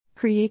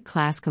Create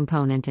class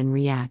component in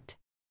React.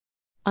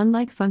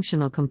 Unlike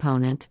functional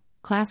component,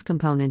 class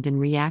component in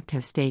React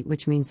have state,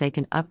 which means they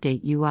can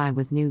update UI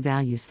with new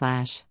value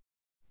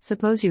 /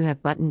 Suppose you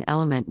have button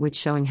element which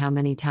showing how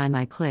many time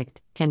I clicked,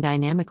 can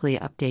dynamically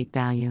update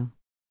value.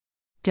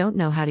 Don't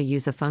know how to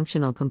use a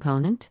functional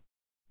component?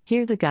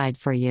 Here the guide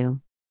for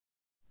you.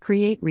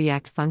 Create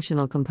React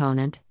functional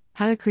component,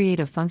 how to create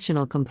a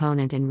functional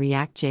component in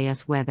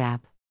React.js web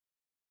app.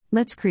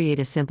 Let's create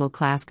a simple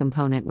class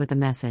component with a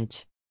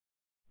message.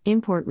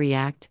 Import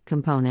React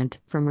component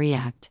from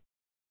React.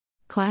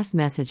 Class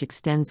message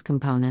extends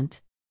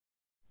component.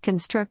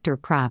 Constructor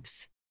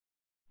props.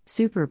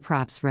 Super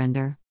props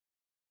render.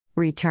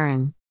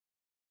 Return.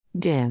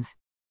 Div.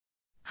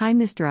 Hi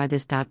Mr. I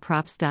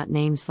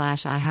this.props.name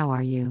 /I how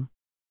are you?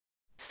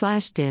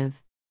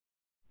 /div.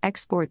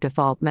 Export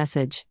default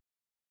message.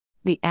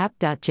 The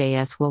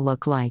app.js will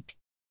look like.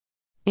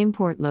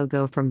 Import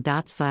logo from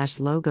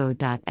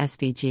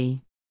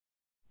 ./logo.svg.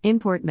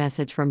 Import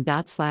message from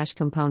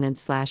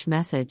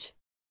 ./component/message.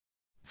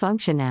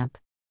 Function app.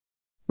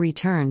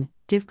 Return,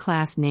 div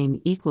class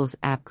name equals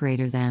app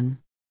greater than.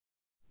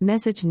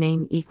 Message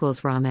name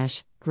equals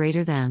Ramesh,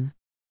 greater than.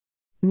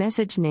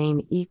 Message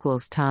name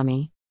equals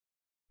Tommy.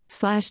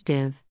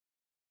 /div.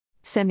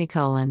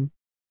 Semicolon.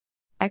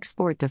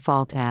 Export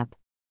default app.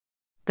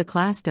 The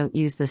class don't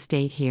use the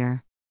state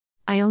here.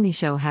 I only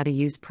show how to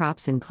use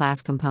props in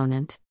class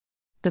component.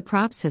 The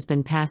props has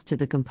been passed to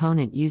the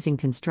component using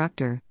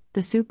constructor,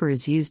 the super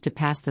is used to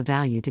pass the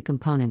value to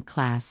component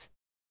class.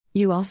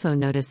 You also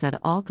notice that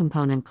all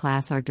component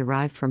class are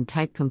derived from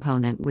type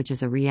component, which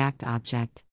is a React object.